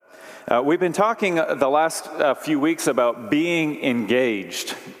We've been talking the last few weeks about being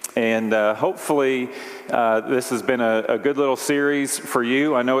engaged, and hopefully this has been a good little series for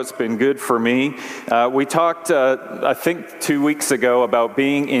you. I know it's been good for me. We talked, I think 2 weeks ago, about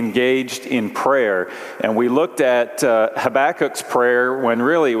being engaged in prayer, and we looked at Habakkuk's prayer when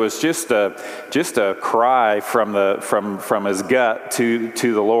really it was just a cry from his gut to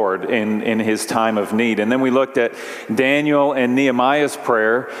the Lord in his time of need. And then we looked at Daniel and Nehemiah's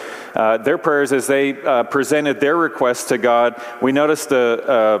prayer. Their prayers as they presented their requests to God. We noticed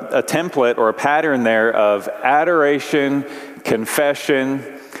a template or a pattern there of adoration, confession,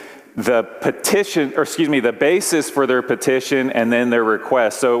 the basis for their petition, and then their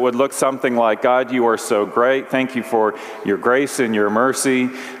request. So it would look something like, God, you are so great. Thank you for your grace and your mercy.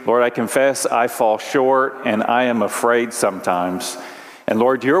 Lord, I confess I fall short and I am afraid sometimes. And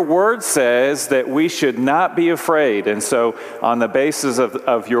Lord, your word says that we should not be afraid. And so on the basis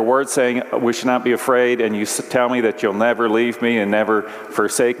of your word saying we should not be afraid, and you tell me that you'll never leave me and never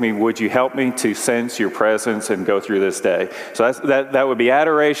forsake me, would you help me to sense your presence and go through this day? So that would be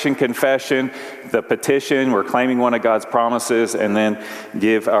adoration, confession, the petition, we're claiming one of God's promises, and then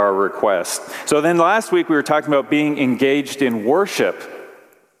give our request. So then last week we were talking about being engaged in worship.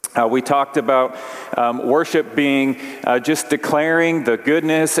 We talked about worship being just declaring the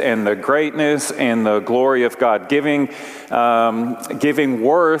goodness and the greatness and the glory of God, giving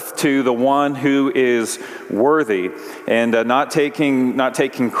worth to the one who is worthy, and not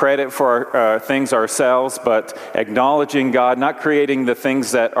taking credit for things ourselves, but acknowledging God, not creating the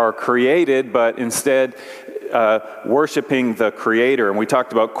things that are created, but instead worshiping the Creator. And we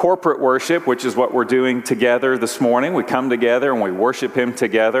talked about corporate worship, which is what we're doing together this morning. We come together and we worship Him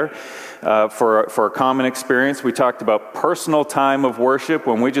together for a common experience. We talked about personal time of worship,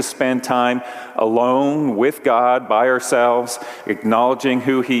 when we just spend time alone with God, by ourselves, acknowledging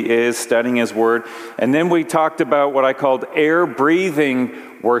who He is, studying His Word. And then we talked about what I called air-breathing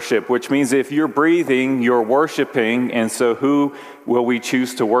worship, which means if you're breathing, you're worshiping. And so who will we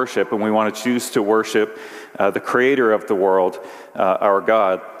choose to worship? And we want to choose to worship the Creator of the world, our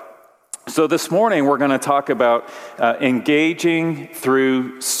God. So this morning we're going to talk about engaging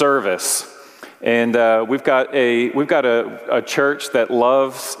through service, and we've got a church that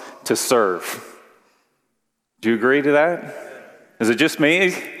loves to serve. Do you agree to that? Is it just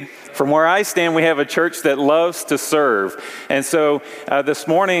me? From where I stand, we have a church that loves to serve, and so this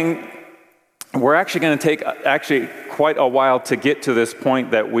morning we're actually going to take quite a while to get to this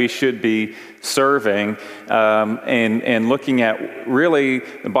point that we should be serving, and looking at, really,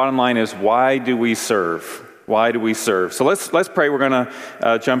 the bottom line is, why do we serve? Why do we serve? So let's pray. We're going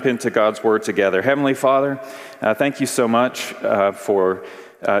to jump into God's Word together. Heavenly Father, thank you so much for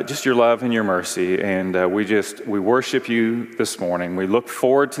just your love and your mercy, and we worship you this morning. We look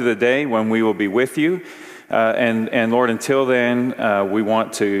forward to the day when we will be with you, and Lord, until then, we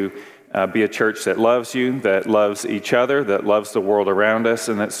want to be a church that loves you, that loves each other, that loves the world around us,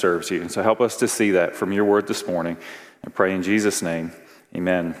 and that serves you. And so help us to see that from your word this morning. I pray in Jesus' name,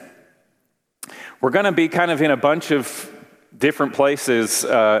 amen. We're going to be kind of in a bunch of different places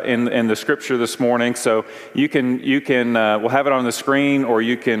in the scripture this morning. So you can we'll have it on the screen, or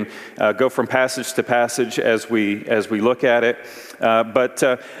you can go from passage to passage as we look at it. But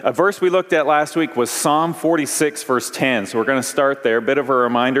a verse we looked at last week was Psalm 46, verse 10. So we're going to start there. A bit of a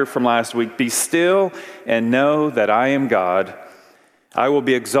reminder from last week. Be still and know that I am God. I will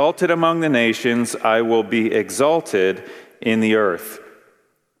be exalted among the nations. I will be exalted in the earth.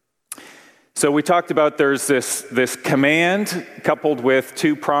 So we talked about there's this command coupled with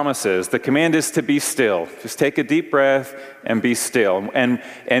two promises. The command is to be still. Just take a deep breath and be still. And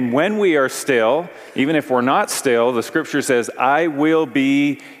when we are still, even if we're not still, the scripture says, I will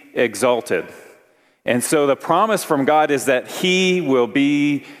be exalted. And so the promise from God is that He will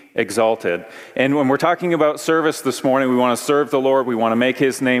be exalted. And when we're talking about service this morning, we want to serve the Lord. We want to make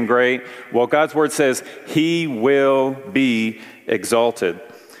His name great. Well, God's word says He will be exalted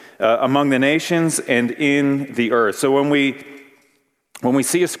among the nations and in the earth. So when we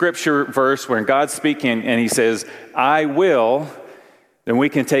see a scripture verse where God's speaking and He says, I will, then we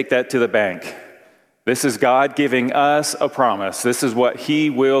can take that to the bank. This is God giving us a promise. This is what He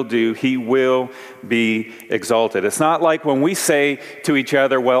will do. He will be exalted. It's not like when we say to each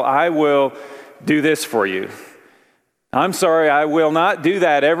other, well, I will do this for you. I'm sorry, I will not do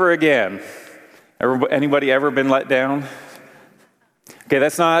that ever again. Anybody ever been let down? Okay,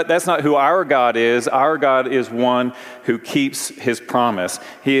 that's not who our God is. Our God is one who keeps His promise.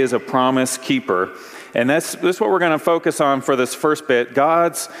 He is a promise keeper. And that's what we're going to focus on for this first bit.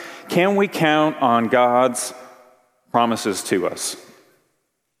 Can we count on God's promises to us?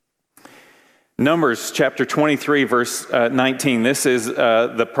 Numbers chapter 23, verse 19. This is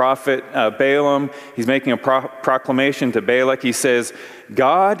the prophet Balaam. He's making a proclamation to Balak. He says,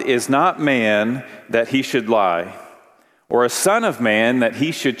 God is not man that he should lie, or a son of man that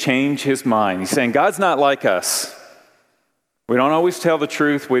he should change his mind. He's saying God's not like us. We don't always tell the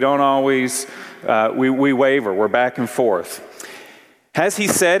truth. We don't always, we waver. We're back and forth. Has he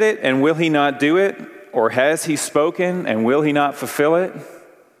said it, and will he not do it? Or has he spoken, and will he not fulfill it?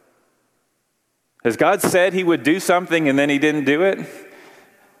 Has God said he would do something, and then he didn't do it?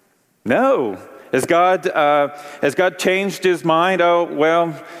 No. Has God changed his mind? Oh,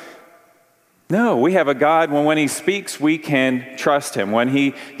 well, no. We have a God when he speaks, we can trust him. When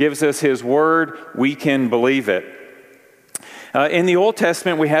he gives us his word, we can believe it. In the Old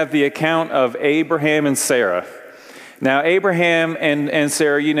Testament, we have the account of Abraham and Sarah. Now, Abraham and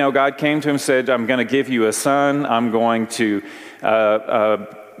Sarah, you know, God came to him and said, I'm going to give you a son. I'm going to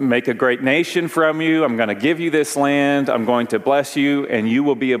make a great nation from you. I'm going to give you this land. I'm going to bless you, and you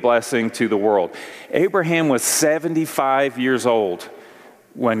will be a blessing to the world. Abraham was 75 years old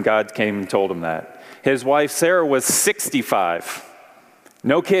when God came and told him that. His wife, Sarah, was 65.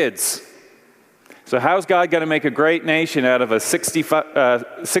 No kids. So how's God going to make a great nation out of a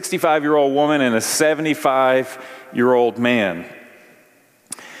 65-year-old woman and a 75-year-old man?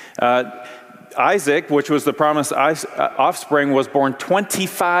 Isaac, which was the promised offspring, was born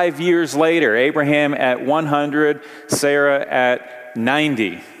 25 years later. Abraham at 100, Sarah at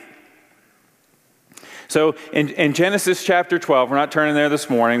 90. So in Genesis chapter 12, we're not turning there this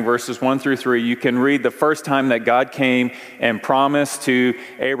morning, verses 1 through 3, you can read the first time that God came and promised to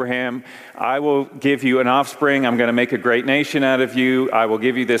Abraham, I will give you an offspring, I'm going to make a great nation out of you, I will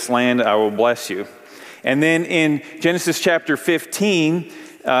give you this land, I will bless you. And then in Genesis chapter 15,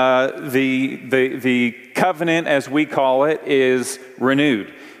 the covenant, as we call it, is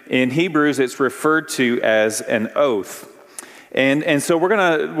renewed. In Hebrews, it's referred to as an oath. And so we're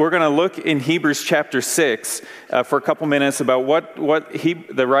gonna look in Hebrews chapter 6 for a couple minutes about what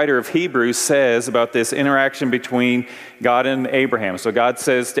the writer of Hebrews says about this interaction between God and Abraham. So God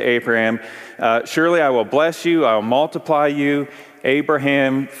says to Abraham, surely I will bless you, I will multiply you.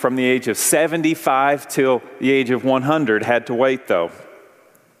 Abraham, from the age of 75 till the age of 100, had to wait though.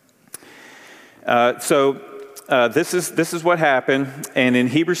 This is what happened. And in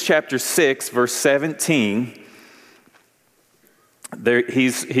Hebrews chapter 6, verse 17,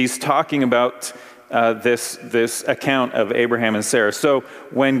 he's talking about this account of Abraham and Sarah. So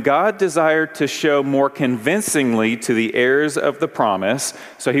when God desired to show more convincingly to the heirs of the promise,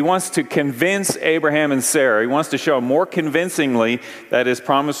 so he wants to convince Abraham and Sarah, he wants to show more convincingly that his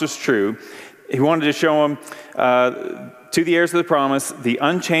promise was true. He wanted to show them, to the heirs of the promise, the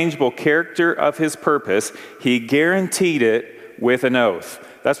unchangeable character of his purpose. He guaranteed it with an oath.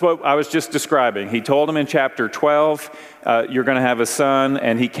 That's what I was just describing. He told him in chapter 12, you're going to have a son,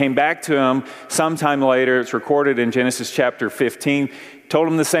 and he came back to him sometime later. It's recorded in Genesis chapter 15. Told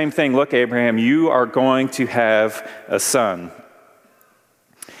him the same thing. Look, Abraham, you are going to have a son.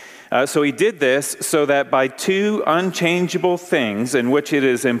 So he did this so that by two unchangeable things in which it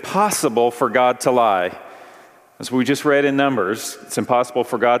is impossible for God to lie. As we just read in Numbers, it's impossible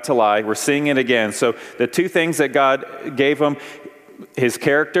for God to lie. We're seeing it again. So the two things that God gave him, his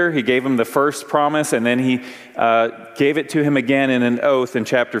character, he gave him the first promise, and then he gave it to him again in an oath in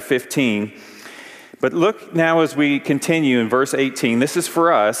chapter 15. But look now as we continue in verse 18. This is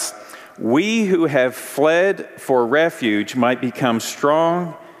for us. We who have fled for refuge might become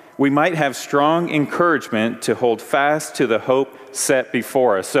strong. We might have strong encouragement to hold fast to the hope set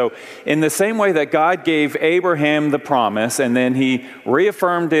before us. So in the same way that God gave Abraham the promise and then he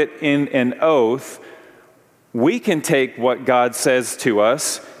reaffirmed it in an oath, we can take what God says to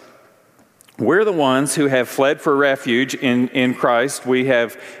us. We're the ones who have fled for refuge in Christ. We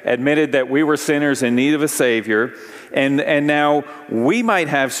have admitted that we were sinners in need of a Savior. And now we might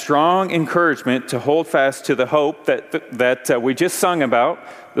have strong encouragement to hold fast to the hope that we just sung about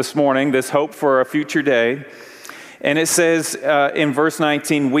this morning, this hope for a future day. And it says in verse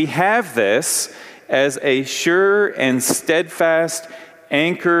 19, we have this as a sure and steadfast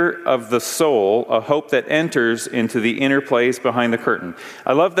anchor of the soul, a hope that enters into the inner place behind the curtain.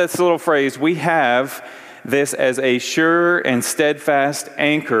 I love this little phrase, we have this as a sure and steadfast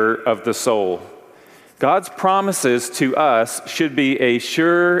anchor of the soul. God's promises to us should be a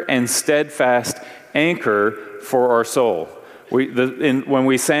sure and steadfast anchor for our soul. When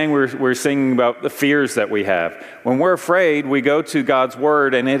we sang, we're singing about the fears that we have. When we're afraid, we go to God's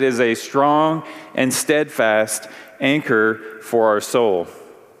word, and it is a strong and steadfast anchor for our soul.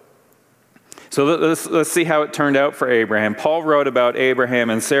 So let's see how it turned out for Abraham. Paul wrote about Abraham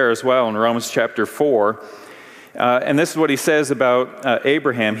and Sarah as well in Romans chapter 4. And this is what he says about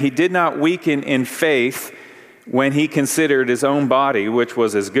Abraham. He did not weaken in faith when he considered his own body, which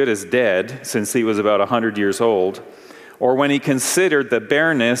was as good as dead, since he was about 100 years old, or when he considered the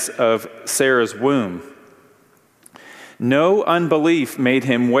barrenness of Sarah's womb. No unbelief made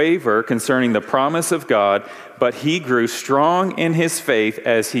him waver concerning the promise of God, but he grew strong in his faith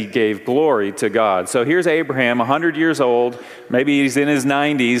as he gave glory to God. So here's Abraham, 100 years old, maybe he's in his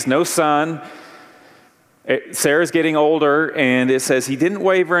 90s, no son. Sarah's getting older, and it says he didn't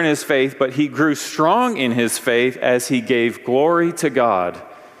waver in his faith, but he grew strong in his faith as he gave glory to God.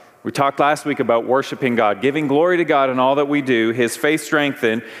 We talked last week about worshiping God, giving glory to God in all that we do. His faith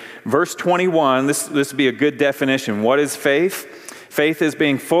strengthened. Verse 21, this would be a good definition. What is faith? Faith is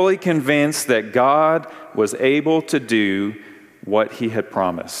being fully convinced that God was able to do what he had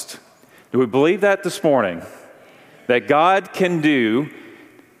promised. Do we believe that this morning? That God can do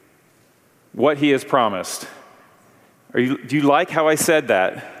what he has promised? Do you like how I said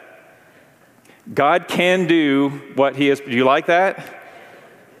that? God can do what he has. Do you like that?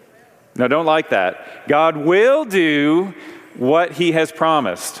 No, don't like that. God will do what he has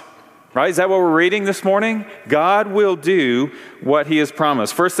promised. Right? Is that what we're reading this morning? God will do what he has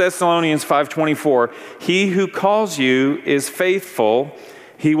promised. 1 Thessalonians 5:24, he who calls you is faithful,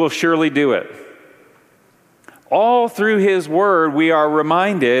 he will surely do it. All through his word, we are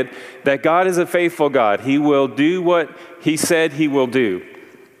reminded that God is a faithful God. He will do what he said he will do.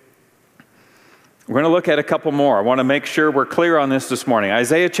 We're going to look at a couple more. I want to make sure we're clear on this morning.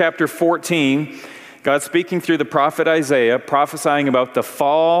 Isaiah chapter 14, God speaking through the prophet Isaiah, prophesying about the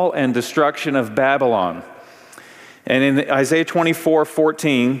fall and destruction of Babylon. And in Isaiah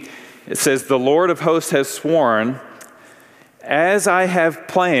 24:14, it says, the Lord of hosts has sworn, as I have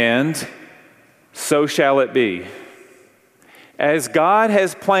planned, so shall it be. As God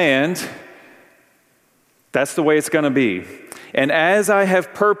has planned, that's the way it's going to be. And as I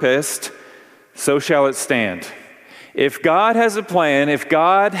have purposed, so shall it stand. If God has a plan, if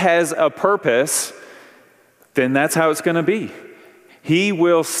God has a purpose, then that's how it's going to be. He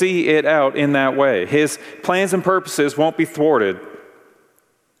will see it out in that way. His plans and purposes won't be thwarted.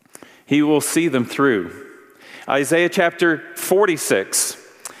 He will see them through. Isaiah chapter 46,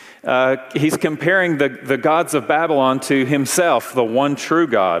 he's comparing the gods of Babylon to himself, the one true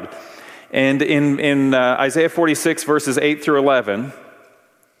God. And in Isaiah 46, verses 8 through 11,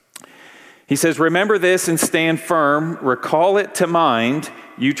 he says, remember this and stand firm. Recall it to mind,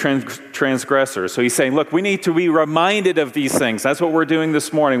 you transgressors. So he's saying, look, we need to be reminded of these things. That's what we're doing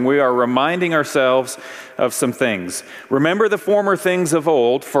this morning. We are reminding ourselves of some things. Remember the former things of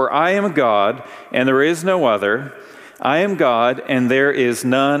old, for I am God, and there is no other. I am God, and there is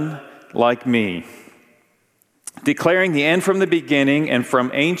none like me. Declaring the end from the beginning, and from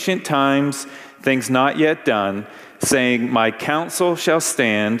ancient times, things not yet done, saying, my counsel shall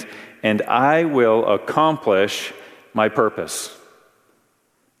stand, and I will accomplish my purpose.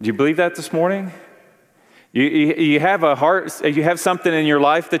 Do you believe that this morning? You have a heart, you have something in your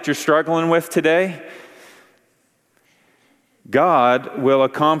life that you're struggling with today? God will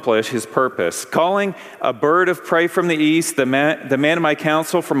accomplish his purpose. Calling a bird of prey from the east, the man of my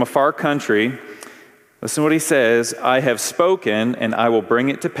counsel from a far country, listen to what he says, I have spoken and I will bring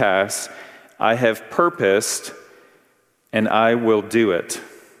it to pass. I have purposed and I will do it.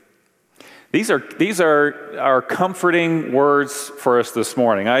 These are comforting words for us this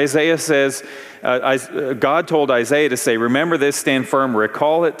morning. Isaiah says, God told Isaiah to say, remember this, stand firm,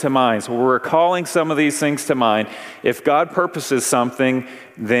 recall it to mind. So we're recalling some of these things to mind. If God purposes something,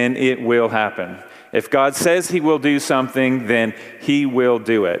 then it will happen. If God says he will do something, then he will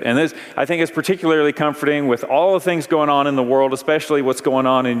do it. And this, I think, is particularly comforting with all the things going on in the world, especially what's going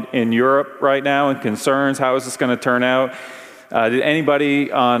on in Europe right now and concerns. How is this going to turn out? Did anybody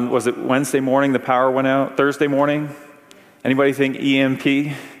was it Wednesday morning the power went out? Thursday morning? Anybody think EMP?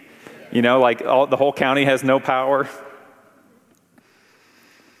 You know, like the whole county has no power?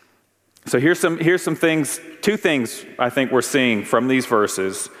 So here's some things, two things I think we're seeing from these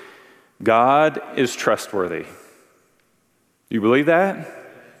verses. God is trustworthy. Do you believe that?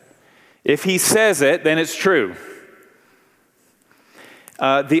 If he says it, then it's true.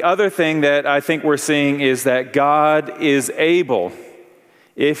 The other thing that I think we're seeing is that God is able.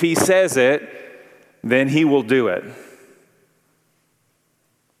 If he says it, then he will do it.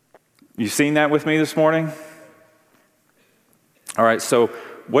 You seen that with me this morning? All right, so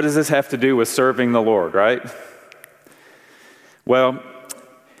what does this have to do with serving the Lord, right? Well,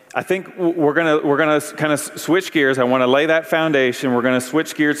 I think we're gonna kind of switch gears. I want to lay that foundation. We're going to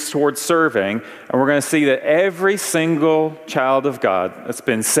switch gears towards serving, and we're going to see that every single child of God that's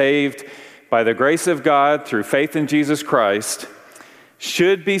been saved by the grace of God through faith in Jesus Christ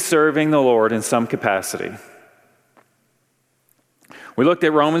should be serving the Lord in some capacity. We looked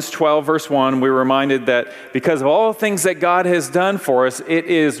at Romans 12, verse 1. We were reminded that because of all the things that God has done for us, it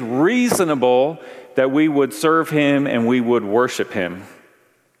is reasonable that we would serve Him and we would worship Him.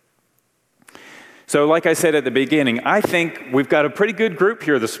 So like I said at the beginning, I think we've got a pretty good group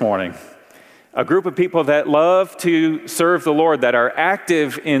here this morning. A group of people that love to serve the Lord, that are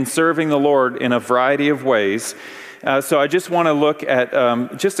active in serving the Lord in a variety of ways. So I just want to look at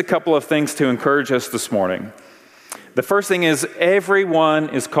just a couple of things to encourage us this morning. The first thing is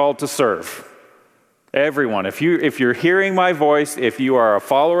everyone is called to serve. Everyone. If you're hearing my voice, if you are a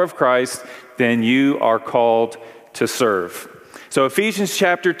follower of Christ, then you are called to serve. So Ephesians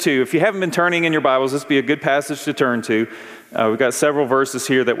chapter 2, if you haven't been turning in your Bibles, this would be a good passage to turn to. We've got several verses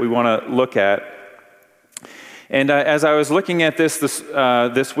here that we want to look at. And as I was looking at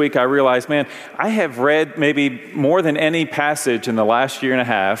this week, I realized, man, I have read maybe more than any passage in the last year and a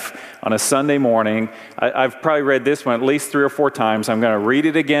half on a Sunday morning. I've probably read this one at least 3 or 4 times. I'm going to read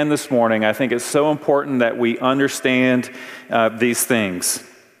it again this morning. I think it's so important that we understand these things.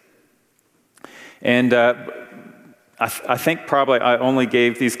 And I think probably I only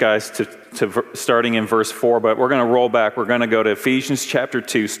gave these guys to starting in verse 4, but we're going to roll back. We're going to go to Ephesians chapter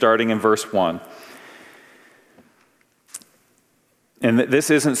 2, starting in verse 1. And this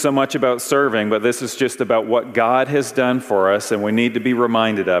isn't so much about serving, but this is just about what God has done for us, and we need to be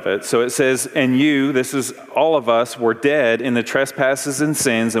reminded of it. So it says, and you, this is all of us, were dead in the trespasses and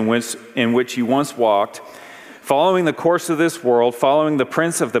sins in which you once walked, following the course of this world, following the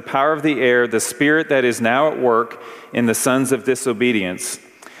prince of the power of the air, the spirit that is now at work in the sons of disobedience,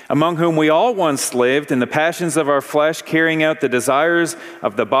 among whom we all once lived in the passions of our flesh, carrying out the desires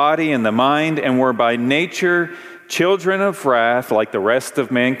of the body and the mind, and were by nature children of wrath like the rest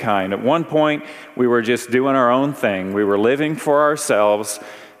of mankind. At one point, we were just doing our own thing. We were living for ourselves.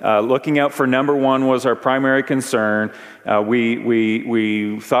 Looking out for number one was our primary concern.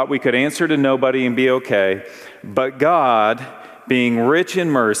 We thought we could answer to nobody and be okay. But God, being rich in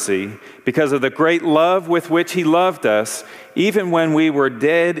mercy, because of the great love with which He loved us, even when we were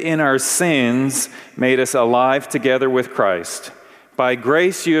dead in our sins, made us alive together with Christ. By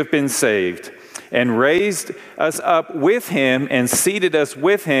grace you have been saved, and raised us up with Him and seated us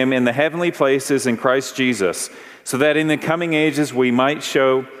with Him in the heavenly places in Christ Jesus, so that in the coming ages He might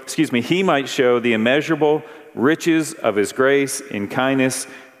show the immeasurable riches of His grace in kindness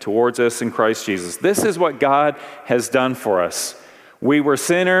towards us in Christ Jesus. This is what God has done for us. We were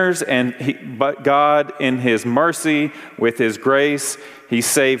sinners, but God, in His mercy, with His grace, He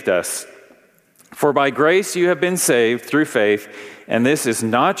saved us. For by grace you have been saved through faith, and this is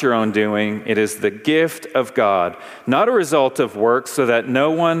not your own doing, it is the gift of God, not a result of works, so that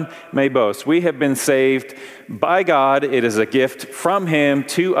no one may boast. We have been saved by God. It is a gift from Him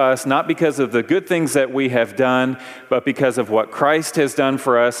to us, not because of the good things that we have done, but because of what Christ has done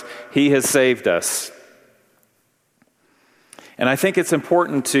for us. He has saved us. And I think it's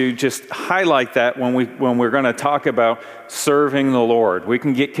important to just highlight that when we're going to talk about serving the Lord. We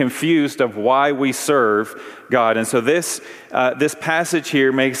can get confused of why we serve God. And so this passage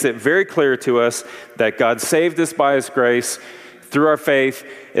here makes it very clear to us that God saved us by His grace through our faith.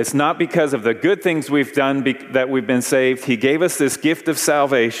 It's not because of the good things we've done that we've been saved. He gave us this gift of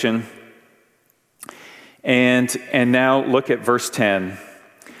salvation. And now look at verse 10.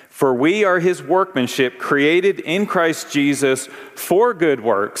 For we are His workmanship, created in Christ Jesus for good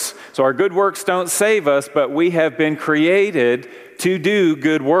works. So our good works don't save us, but we have been created to do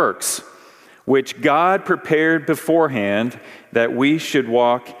good works, which God prepared beforehand that we should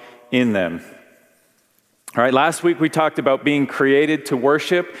walk in them. All right, last week we talked about being created to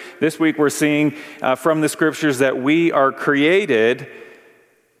worship. This week we're seeing from the scriptures that we are created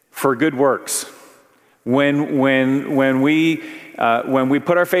for good works. When we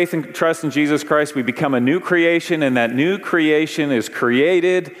put our faith and trust in Jesus Christ, we become a new creation, and that new creation is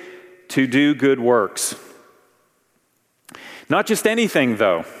created to do good works. Not just anything,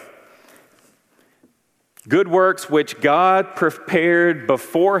 though. Good works which God prepared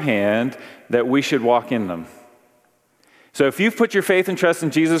beforehand that we should walk in them. So if you've put your faith and trust in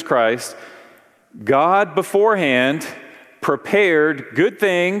Jesus Christ, God beforehand prepared good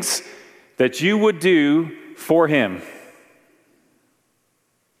things that you would do for Him.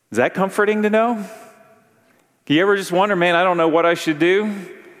 Is that comforting to know? Do you ever just wonder, man, I don't know what I should do?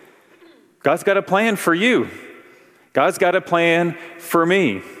 God's got a plan for you. God's got a plan for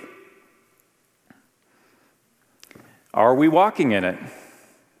me. Are we walking in it?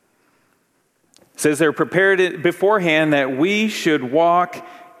 It says they're prepared it beforehand that we should walk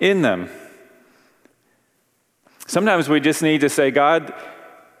in them. Sometimes we just need to say, God,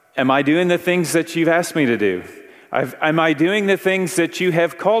 am I doing the things that you've asked me to do? Am I doing the things that you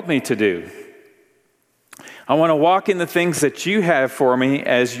have called me to do? I want to walk in the things that you have for me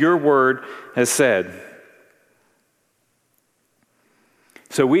as your word has said.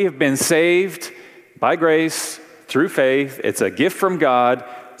 So we have been saved by grace through faith. It's a gift from God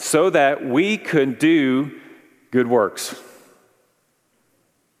so that we could do good works.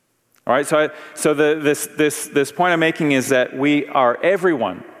 All right, so this point I'm making is that we are every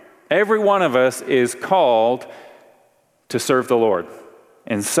one of us is called to serve the Lord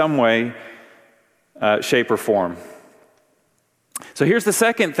in some way, shape, or form. So here's the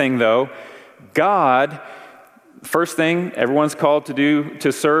second thing, though. God, first thing everyone's called to do,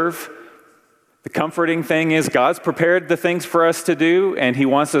 to serve. The comforting thing is God's prepared the things for us to do, and he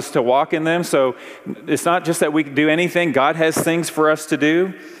wants us to walk in them. So it's not just that we can do anything. God has things for us to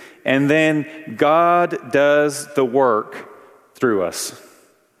do, and then God does the work through us.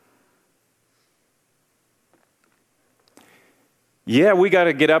 Yeah, we got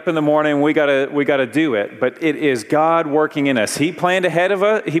to get up in the morning. We got to do it. But it is God working in us. He planned ahead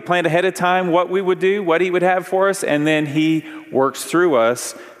of time what we would do, what he would have for us, and then he works through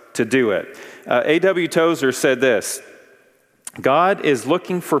us to do it. A.W. Tozer said this: God is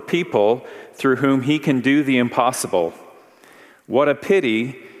looking for people through whom he can do the impossible. What a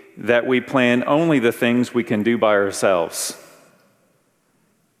pity that we plan only the things we can do by ourselves.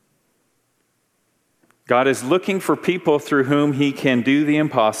 God is looking for people through whom he can do the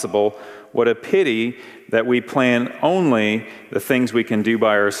impossible. What a pity that we plan only the things we can do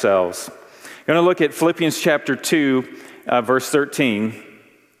by ourselves. I'm going to look at Philippians chapter 2, verse 13.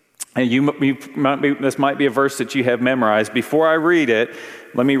 And this might be a verse that you have memorized. Before I read it,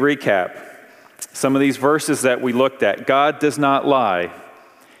 let me recap some of these verses that we looked at. God does not lie.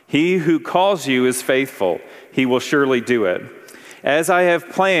 He who calls you is faithful. He will surely do it. As I have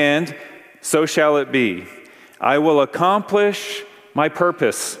planned, so shall it be. I will accomplish my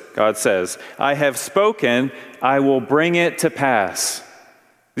purpose, God says. I have spoken, I will bring it to pass.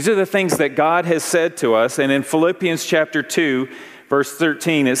 These are the things that God has said to us. And in Philippians chapter 2, verse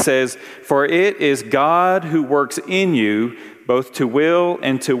 13, it says, "For it is God who works in you, both to will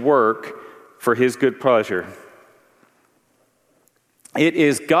and to work for his good pleasure." It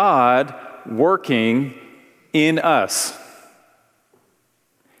is God working in us.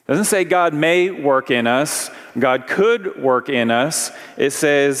 It doesn't say God may work in us. God could work in us. It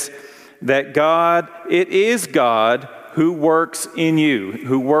says that it is God who works in you,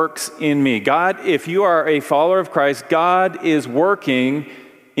 who works in me. God, if you are a follower of Christ, God is working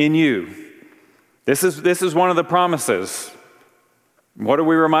in you. This is one of the promises. What are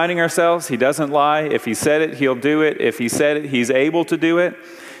we reminding ourselves? He doesn't lie. If he said it, he'll do it. If he said it, he's able to do it.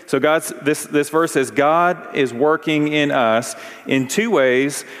 So this verse says God is working in us in two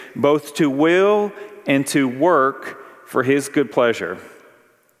ways, both to will and to work for his good pleasure.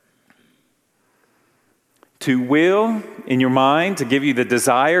 To will in your mind, to give you the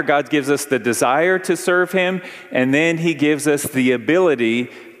desire. God gives us the desire to serve him, and then he gives us the ability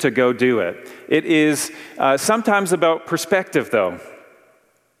to go do it. It is sometimes about perspective, though.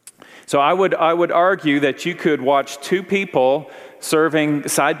 So I would argue that you could watch two people serving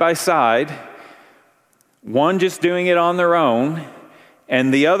side by side, one just doing it on their own,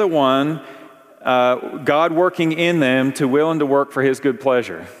 and the other one, God working in them to will and to work for his good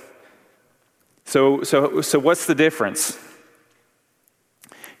pleasure. So what's the difference?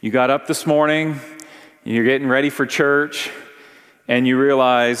 You got up this morning, you're getting ready for church, and you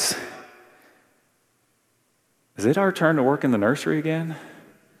realize, is it our turn to work in the nursery again?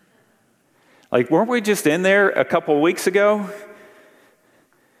 Like, weren't we just in there a couple of weeks ago?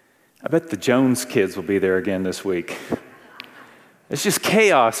 I bet the Jones kids will be there again this week. It's just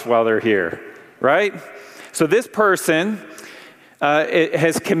chaos while they're here, right? So this person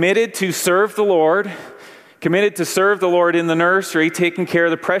has committed to serve the Lord in the nursery, taking care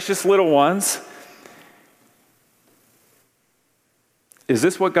of the precious little ones. Is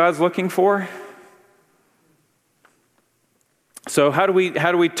this what God's looking for? So how do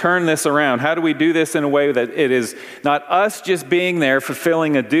we turn this around? How do we do this in a way that it is not us just being there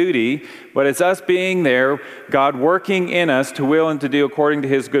fulfilling a duty, but it's us being there, God working in us to will and to do according to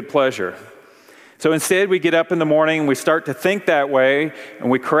his good pleasure? So instead we get up in the morning and we start to think that way, and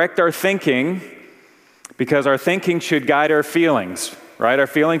we correct our thinking, because our thinking should guide our feelings, right? Our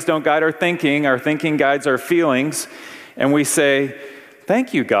feelings don't guide our thinking guides our feelings, and we say,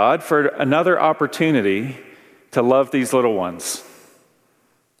 "Thank you, God, for another opportunity to love these little ones.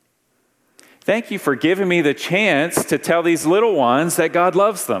 Thank you for giving me the chance to tell these little ones that God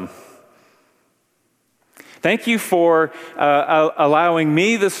loves them. Thank you for allowing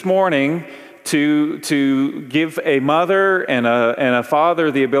me this morning to give a mother and a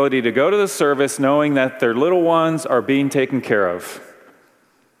father the ability to go to the service knowing that their little ones are being taken care of.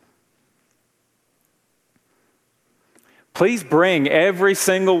 Please bring every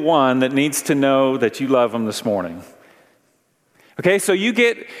single one that needs to know that you love them this morning. Okay, so you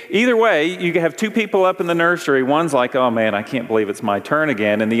get, either way, you have two people up in the nursery. One's like, oh man, I can't believe it's my turn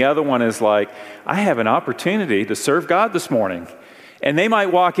again. And the other one is like, I have an opportunity to serve God this morning. And they might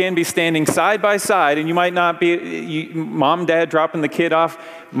walk in, be standing side by side, and you might not be, mom, dad dropping the kid off,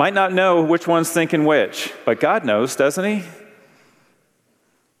 might not know which one's thinking which. But God knows, doesn't he?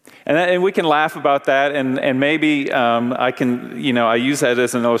 And we can laugh about that, and maybe I can, I use that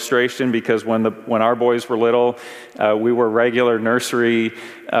as an illustration because when our boys were little, we were regular nursery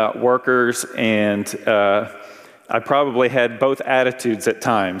workers, and I probably had both attitudes at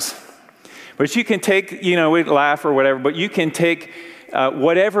times. But you can take, we'd laugh or whatever, but you can take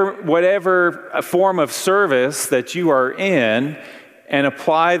whatever form of service that you are in and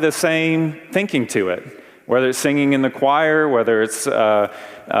apply the same thinking to it. Whether it's singing in the choir, whether it's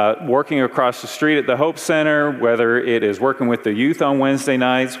working across the street at the Hope Center, whether it is working with the youth on Wednesday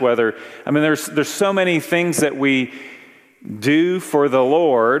nights, there's so many things that we do for the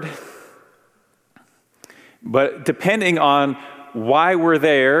Lord, but depending on why we're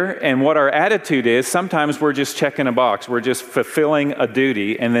there and what our attitude is, sometimes we're just checking a box. We're just fulfilling a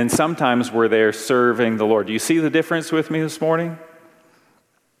duty, and then sometimes we're there serving the Lord. Do you see the difference with me this morning?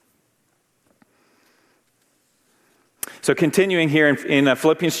 So continuing here in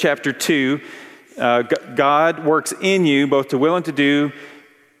Philippians chapter 2, God works in you both to will and to do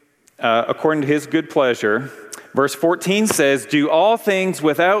according to his good pleasure. Verse 14 says, do all things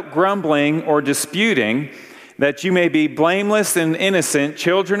without grumbling or disputing, that you may be blameless and innocent,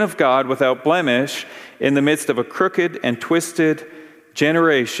 children of God without blemish, in the midst of a crooked and twisted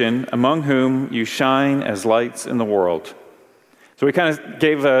generation, among whom you shine as lights in the world. So we kind of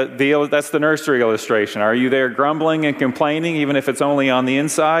gave that's the nursery illustration. Are you there grumbling and complaining, even if it's only on the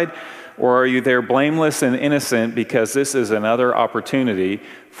inside? Or are you there blameless and innocent because this is another opportunity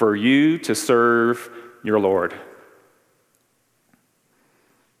for you to serve your Lord?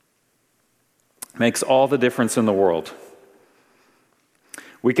 Makes all the difference in the world.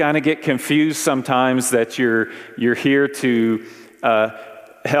 We kind of get confused sometimes that you're here to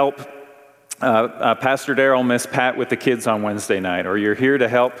help Pastor Darrell, Miss Pat with the kids on Wednesday night, or you're here to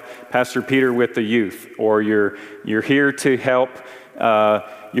help Pastor Peter with the youth, or you're here to help,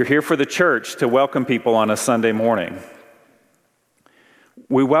 you're here for the church to welcome people on a Sunday morning.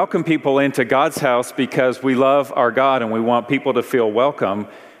 We welcome people into God's house because we love our God and we want people to feel welcome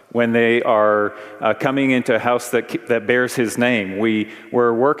when they are coming into a house that bears his name.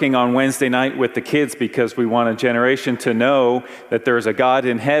 We're working on Wednesday night with the kids because we want a generation to know that there's a God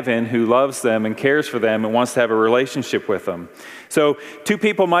in heaven who loves them and cares for them and wants to have a relationship with them. So two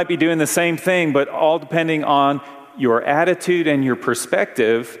people might be doing the same thing, but all depending on your attitude and your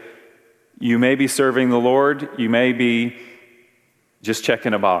perspective, you may be serving the Lord, you may be just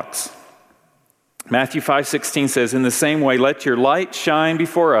checking a box. Matthew 5:16 says, in the same way, let your light shine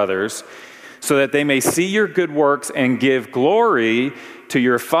before others so that they may see your good works and give glory to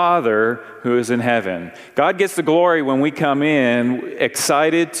your Father who is in heaven. God gets the glory when we come in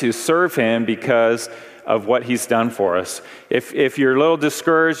excited to serve him because of what he's done for us. If you're a little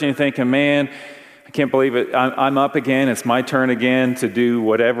discouraged and you're thinking, man, I can't believe it, I'm up again, it's my turn again to do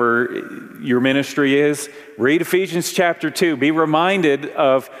whatever your ministry is, read Ephesians chapter 2. Be reminded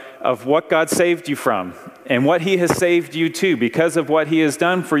of what God saved you from and what he has saved you to. Because of what he has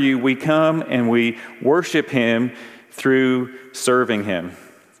done for you, we come and we worship him through serving him.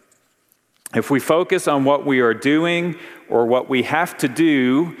 If we focus on what we are doing or what we have to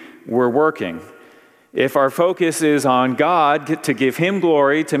do, we're working. If our focus is on God to give him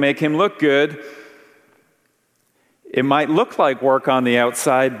glory, to make him look good, it might look like work on the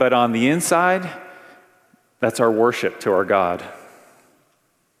outside, but on the inside, that's our worship to our God.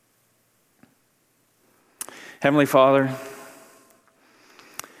 Heavenly Father,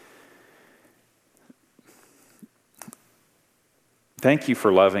 thank you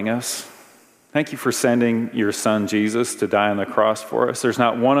for loving us. Thank you for sending your son Jesus to die on the cross for us. There's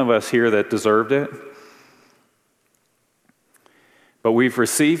not one of us here that deserved it. But we've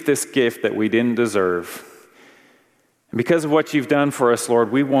received this gift that we didn't deserve. And because of what you've done for us,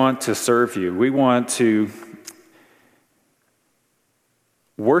 Lord, we want to serve you. We want to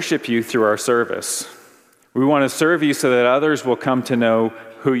worship you through our service. We want to serve you so that others will come to know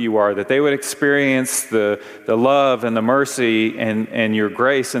who you are, that they would experience the love and the mercy and your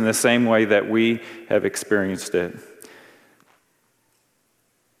grace in the same way that we have experienced it.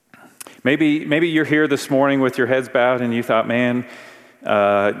 Maybe you're here this morning with your heads bowed and you thought, man,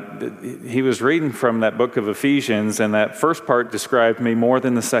 he was reading from that book of Ephesians, and that first part described me more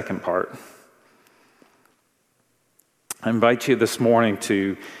than the second part. I invite you this morning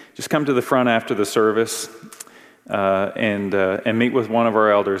to just come to the front after the service and meet with one of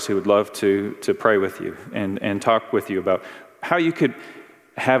our elders who would love to pray with you and talk with you about how you could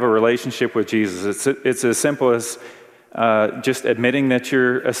have a relationship with Jesus. It's as simple as just admitting that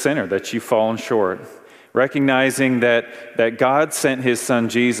you're a sinner, that you've fallen short. Recognizing that God sent his son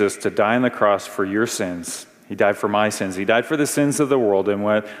Jesus to die on the cross for your sins. He died for my sins. He died for the sins of the world. And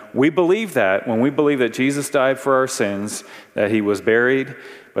when we believe that Jesus died for our sins, that he was buried,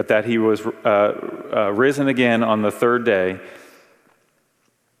 but that he was risen again on the third day,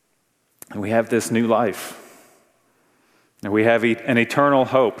 and we have this new life. And we have an eternal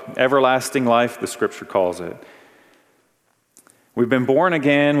hope, everlasting life, the scripture calls it. We've been born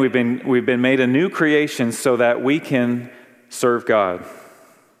again. We've been made a new creation so that we can serve God.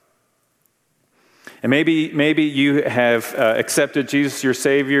 And maybe you have accepted Jesus your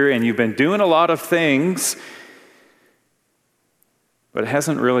Savior and you've been doing a lot of things, but it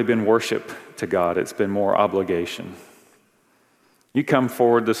hasn't really been worship to God. It's been more obligation. You come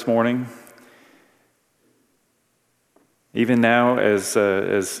forward this morning. Even now, as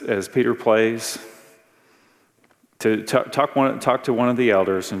Peter plays, to talk to one of the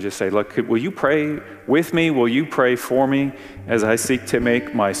elders and just say, look, will you pray with me? Will you pray for me as I seek to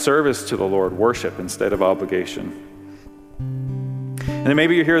make my service to the Lord worship instead of obligation? And then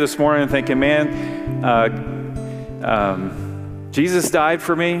maybe you're here this morning and thinking, man, Jesus died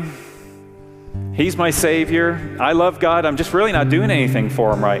for me. He's my Savior. I love God. I'm just really not doing anything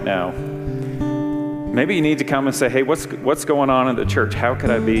for him right now. Maybe you need to come and say, hey, what's going on in the church? How could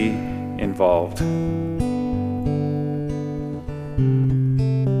I be involved?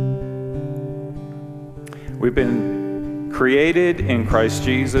 We've been created in Christ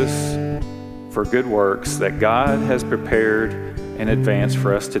Jesus for good works that God has prepared in advance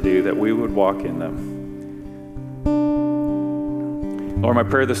for us to do, that we would walk in them. Lord, my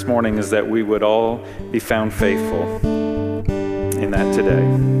prayer this morning is that we would all be found faithful in that today.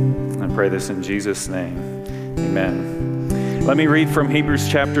 I pray this in Jesus' name. Amen. Let me read from Hebrews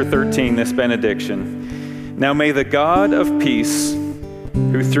chapter 13, this benediction. Now may the God of peace,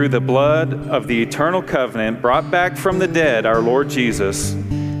 who through the blood of the eternal covenant brought back from the dead our Lord Jesus,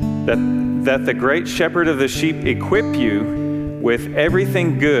 that the great shepherd of the sheep equip you with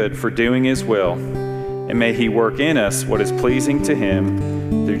everything good for doing his will, and may he work in us what is pleasing to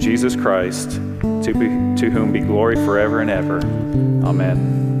him through Jesus Christ, to whom be glory forever and ever.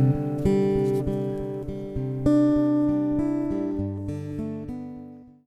 Amen.